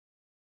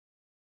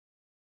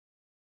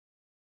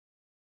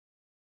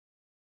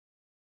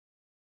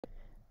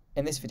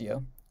In this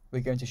video,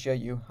 we're going to show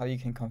you how you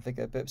can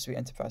configure Burp Suite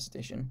Enterprise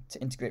Edition to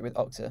integrate with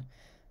Okta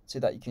so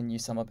that you can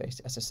use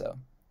SAML-based SSO.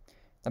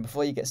 Now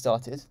before you get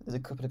started, there's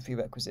a couple of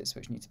prerequisites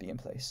which need to be in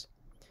place.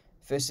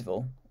 First of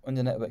all,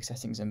 under Network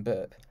Settings in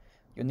Burp,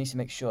 you'll need to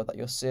make sure that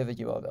your server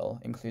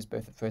URL includes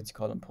both the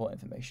protocol and port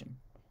information.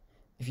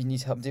 If you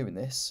need help doing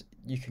this,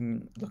 you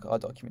can look at our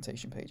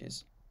documentation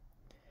pages.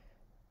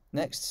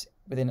 Next,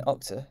 within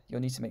Okta,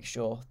 you'll need to make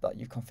sure that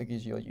you've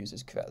configured your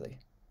users correctly.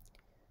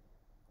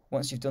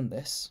 Once you've done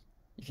this,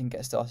 you can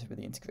get started with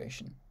the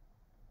integration.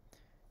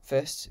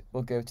 First,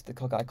 we'll go to the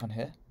cog icon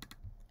here,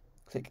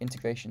 click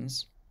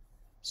Integrations,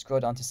 scroll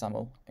down to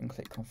SAML and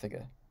click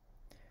Configure.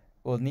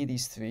 We'll need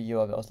these three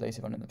URLs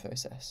later on in the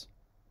process.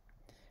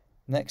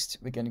 Next,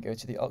 we're going to go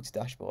to the Okta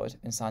dashboard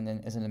and sign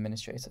in as an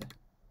administrator.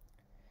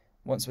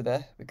 Once we're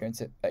there, we're going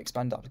to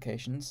expand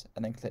Applications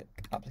and then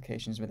click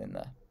Applications within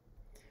there.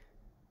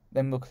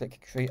 Then we'll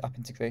click Create App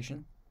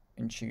Integration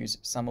and choose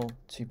SAML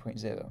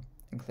 2.0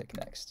 and click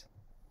Next.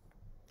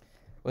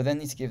 We'll then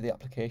need to give the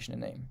application a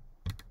name.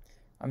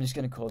 I'm just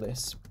going to call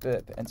this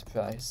Burp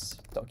Enterprise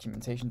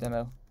Documentation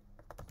Demo,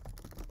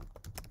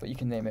 but you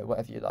can name it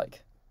whatever you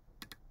like.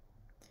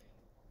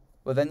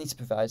 We'll then need to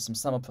provide some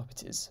SAML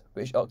properties,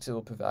 which Okta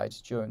will provide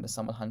during the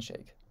SAML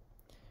handshake.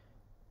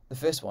 The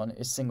first one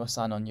is single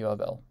sign-on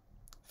URL.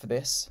 For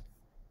this,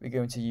 we're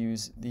going to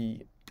use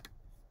the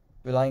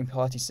relying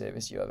party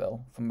service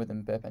URL from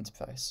within Burp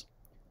Enterprise.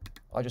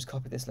 I'll just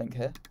copy this link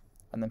here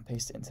and then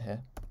paste it into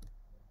here.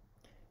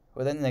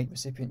 We'll then make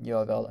recipient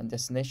URL and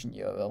destination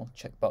URL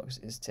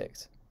checkbox is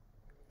ticked.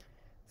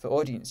 For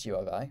audience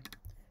URI,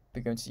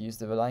 we're going to use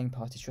the relying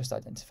party trust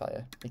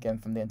identifier, again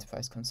from the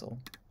Enterprise console,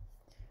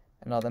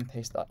 and I'll then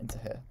paste that into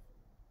here.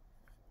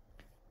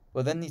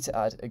 We'll then need to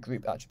add a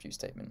group attribute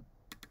statement.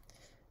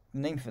 The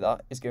name for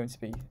that is going to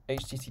be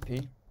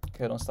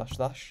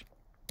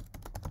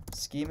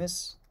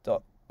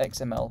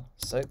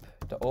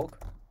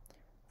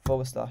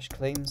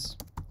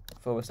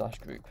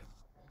http://schemas.xmlsoap.org/claims/group.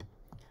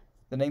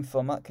 The name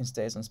format can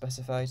stay as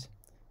unspecified,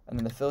 and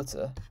then the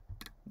filter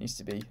needs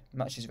to be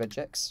matches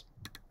regex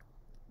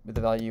with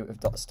the value of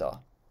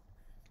 .star.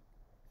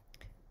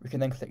 We can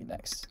then click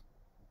Next.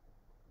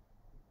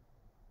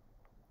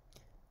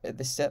 At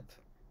this step,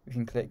 we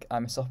can click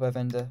I'm a software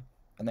vendor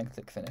and then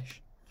click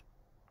Finish.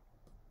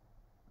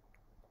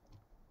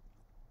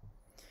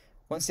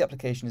 Once the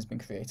application has been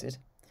created,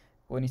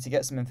 we'll need to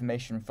get some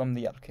information from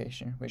the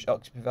application which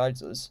Okta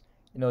provides us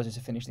in order to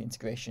finish the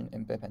integration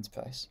in Burp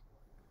Enterprise.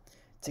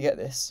 To get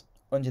this,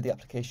 under the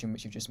application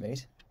which you've just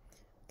made,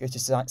 go to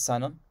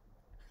Sign On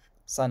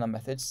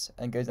Methods,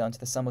 and go down to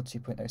the SAML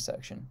 2.0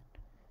 section.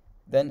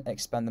 Then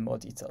expand the More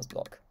Details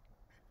block.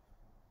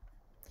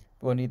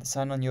 We'll need the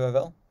sign-on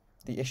URL,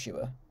 the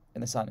issuer,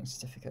 and the signing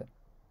certificate.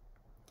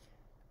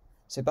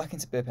 So back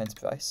into Burp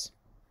Enterprise,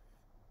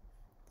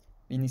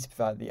 we need to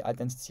provide the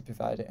Identity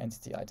Provider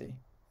Entity ID.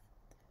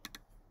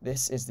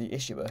 This is the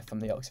issuer from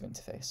the Okta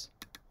interface.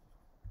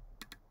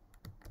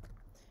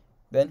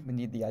 Then we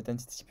need the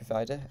Identity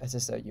Provider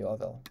SSO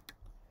URL,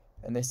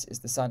 and this is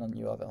the sign-on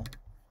URL.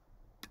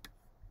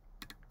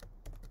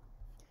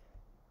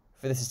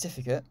 For the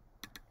certificate,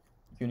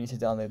 you'll need to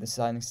download the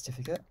signing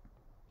certificate,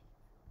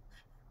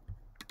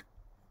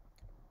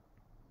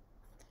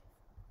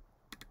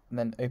 and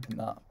then open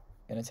that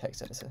in a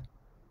text editor.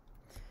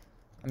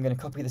 I'm going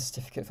to copy the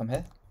certificate from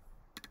here,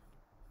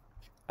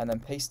 and then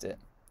paste it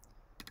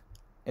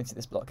into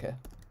this block here.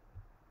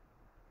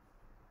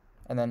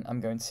 And then I'm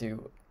going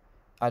to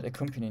add a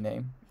company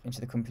name into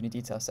the company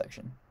details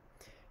section.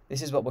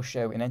 This is what will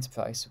show in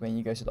Enterprise when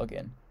you go to log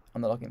in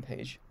on the login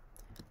page.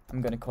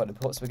 I'm going to call it a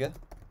Portswigger,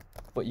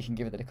 but you can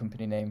give it a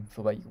company name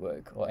for where you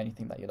work or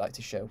anything that you like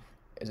to show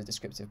as a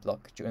descriptive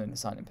block during the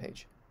sign-in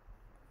page.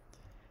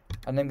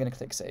 And then I'm going to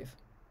click Save.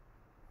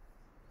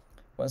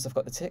 Once I've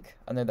got the tick,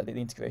 I know that the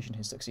integration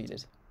has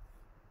succeeded.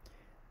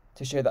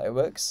 To show that it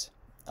works,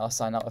 I'll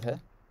sign out of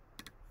here,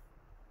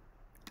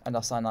 and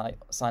I'll sign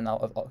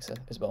out of Okta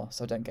as well,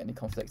 so I don't get any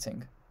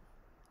conflicting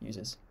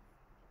users.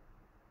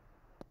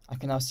 I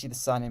can now see the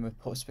sign-in with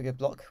Portswigger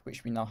block,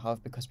 which we now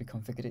have because we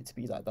configured it to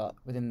be like that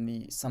within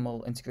the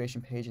SAML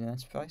integration page in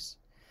Enterprise.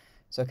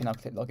 So I can now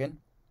click Login.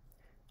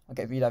 I'll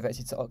get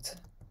redirected to Okta,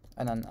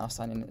 and then I'll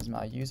sign in as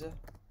my user.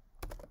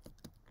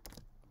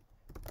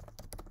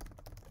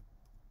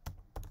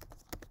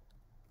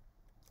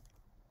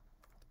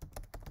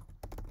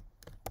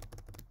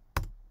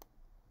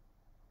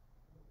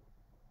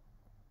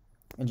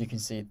 And you can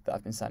see that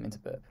I've been signed into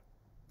Burp.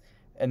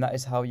 And that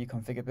is how you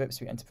configure Burp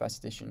Suite Enterprise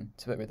Edition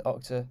to work with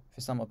Okta for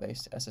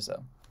SAML-based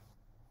SSO.